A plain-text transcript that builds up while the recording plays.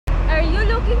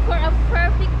looking for a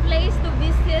perfect place to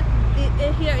visit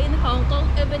here in Hong Kong,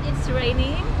 even it's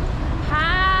raining.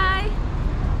 Hi!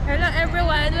 Hello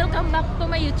everyone! Welcome back to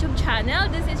my YouTube channel.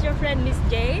 This is your friend Miss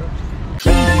Jane.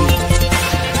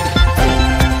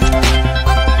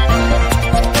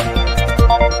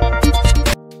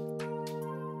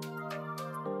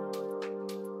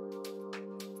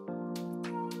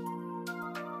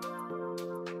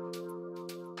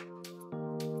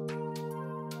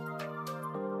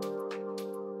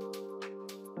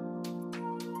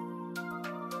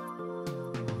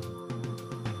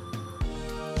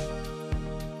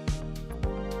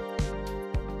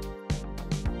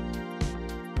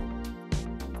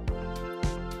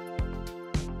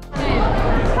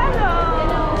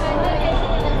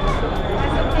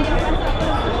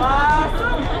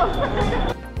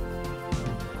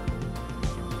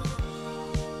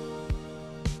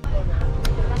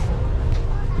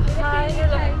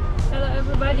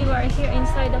 We are here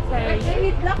inside the ferry.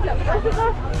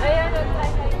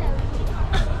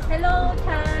 Hello,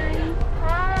 Thai.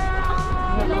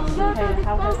 Hi. Let's go to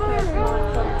Discover.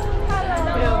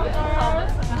 Hello.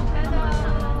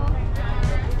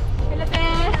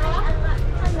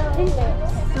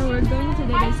 So we're going to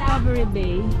the Discovery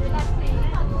Bay.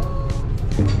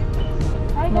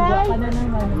 Hi guys.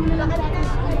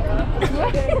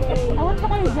 Awat pa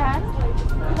kayo dyan?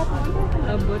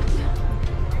 Abot.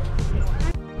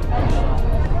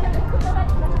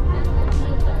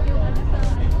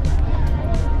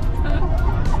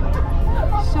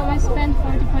 So we spent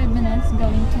 45 minutes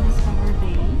going to Discover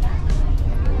Bay.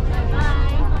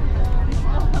 Bye!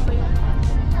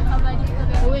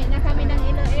 Uwi na kami ng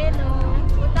Iloilo.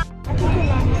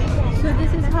 So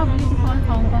this is how beautiful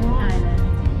Hong Kong Island.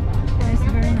 It's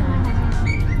very nice.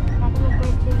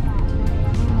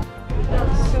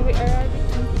 So we arrived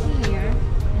here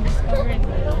in Discover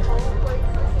Bay.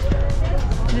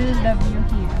 This is the view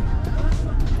here.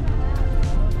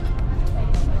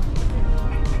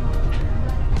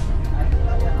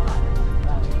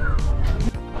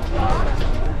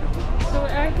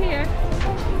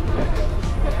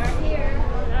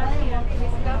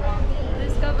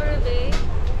 Discover Bay.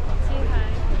 Say hi.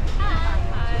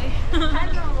 Hi.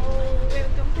 Hello.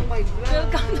 Welcome to my vlog.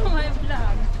 Welcome to my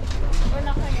vlog.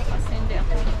 Wala kayo kasi hindi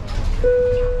ako.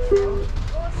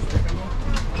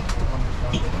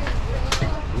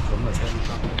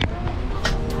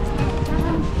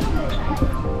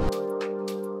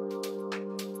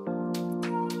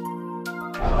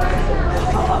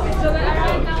 So we are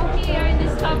right now here in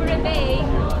Discovery Bay.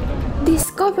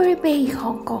 Discovery Bay,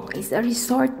 Hong Kong is a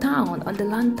resort town on the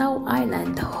Lantau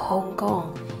Island, Hong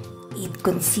Kong. It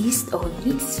consists of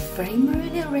mixed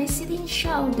primarily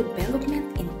residential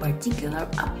development, in particular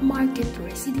upmarket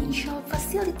residential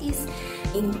facilities,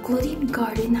 including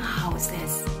garden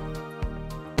houses.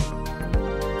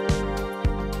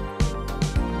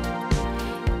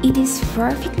 It is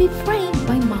perfectly framed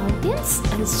by mountains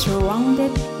and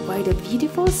surrounded by the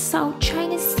beautiful South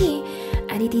China Sea,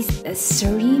 and it is a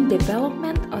serene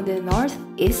development on the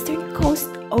northeastern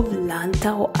coast of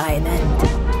Lantau Island.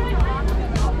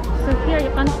 So here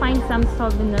you can find some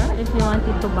souvenir if you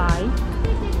wanted to buy.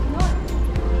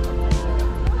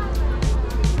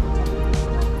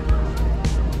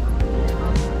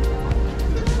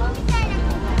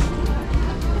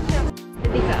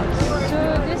 So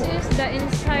this is the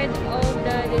inside of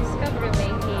the Discovery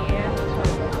Bay here.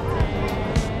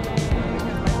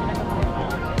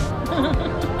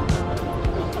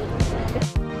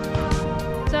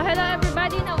 So hello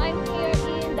everybody, now I'm here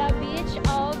in the beach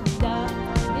of the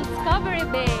Discovery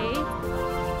Bay.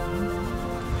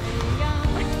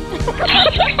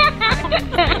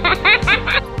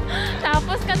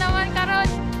 Tapos ka naman karon.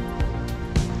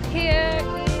 Here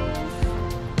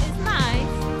is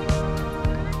nice.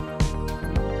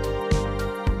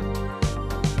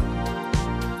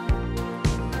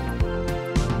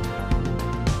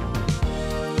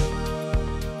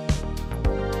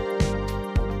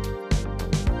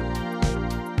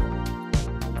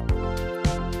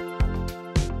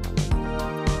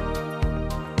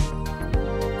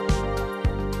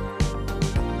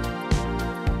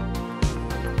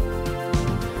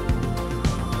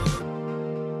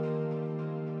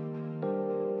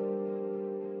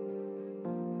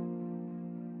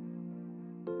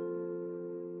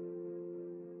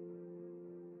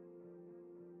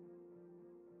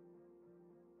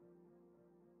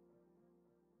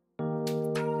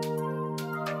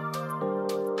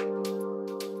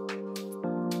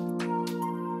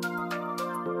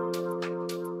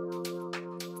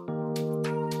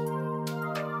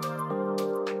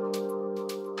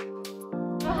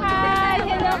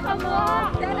 Hello, come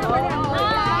on.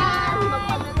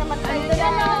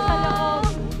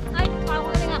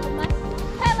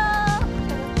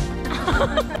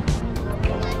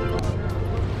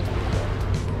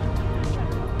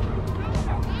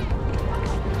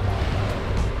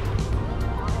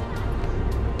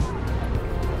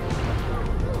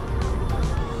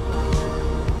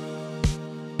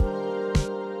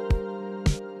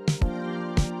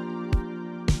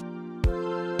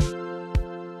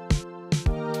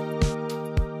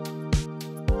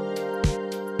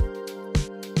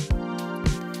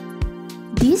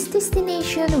 This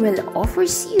destination will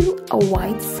offers you a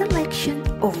wide selection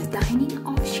of dining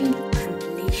options and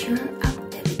leisure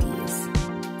activities.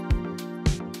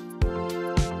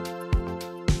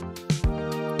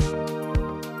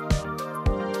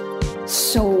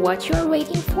 So what you're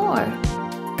waiting for?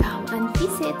 Come and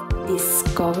visit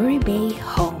Discovery Bay,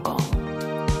 Hong Kong.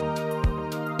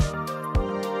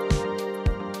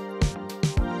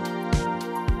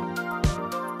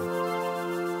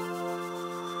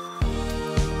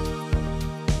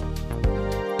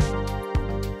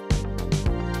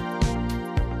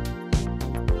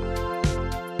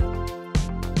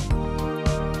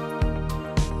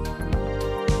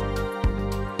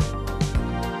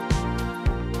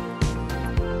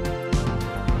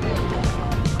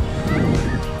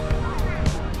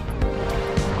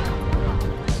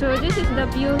 So this is the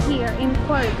view here in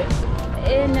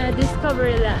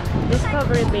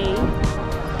Discovery Bay.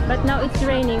 But now it's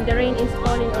raining. The rain is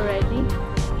falling already.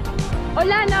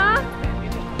 Ulan, no?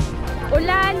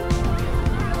 Ulan!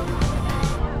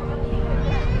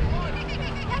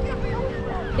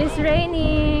 It's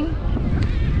raining.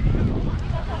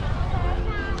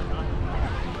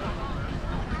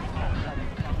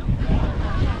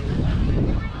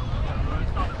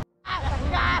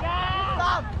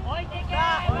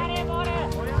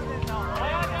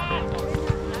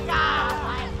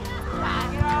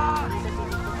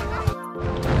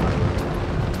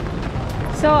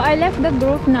 So I left the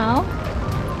group now.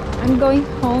 I'm going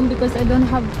home because I don't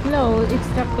have clothes,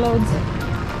 extra clothes.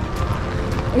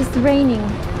 It's raining.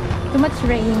 Too much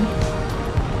raining.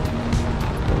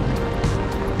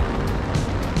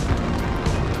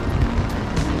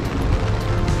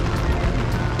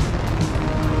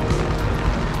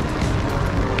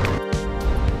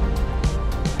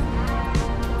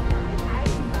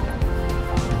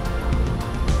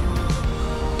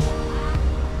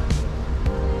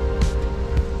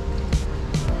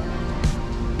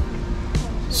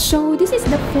 So this is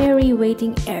the ferry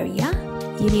waiting area.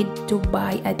 You need to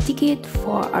buy a ticket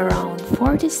for around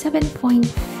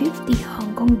 47.50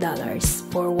 Hong Kong dollars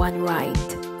for one ride.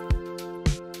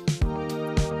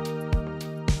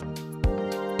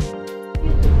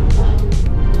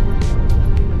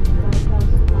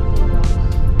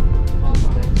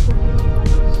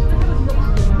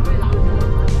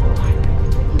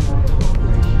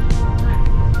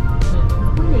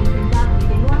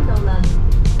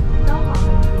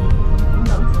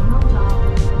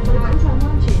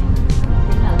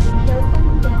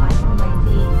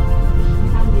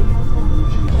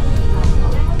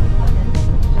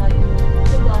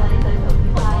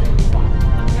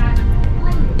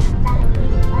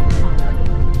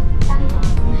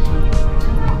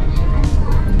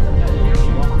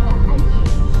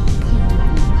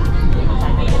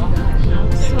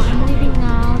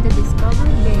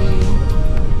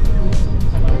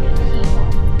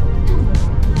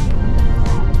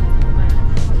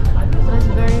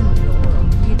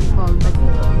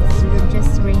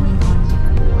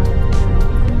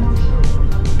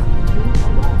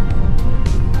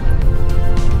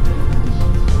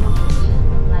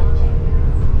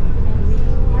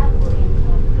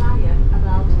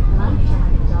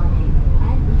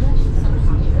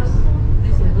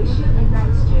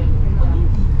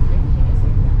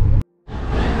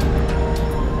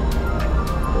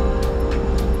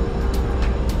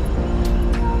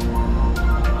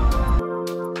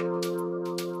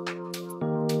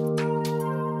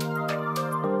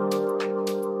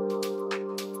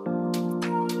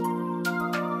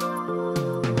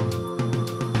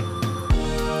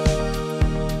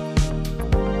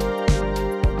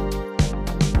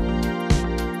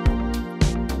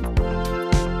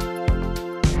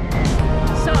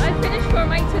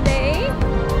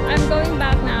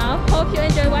 Hope you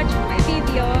enjoy watching my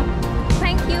video.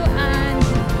 Thank you and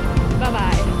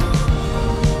bye-bye.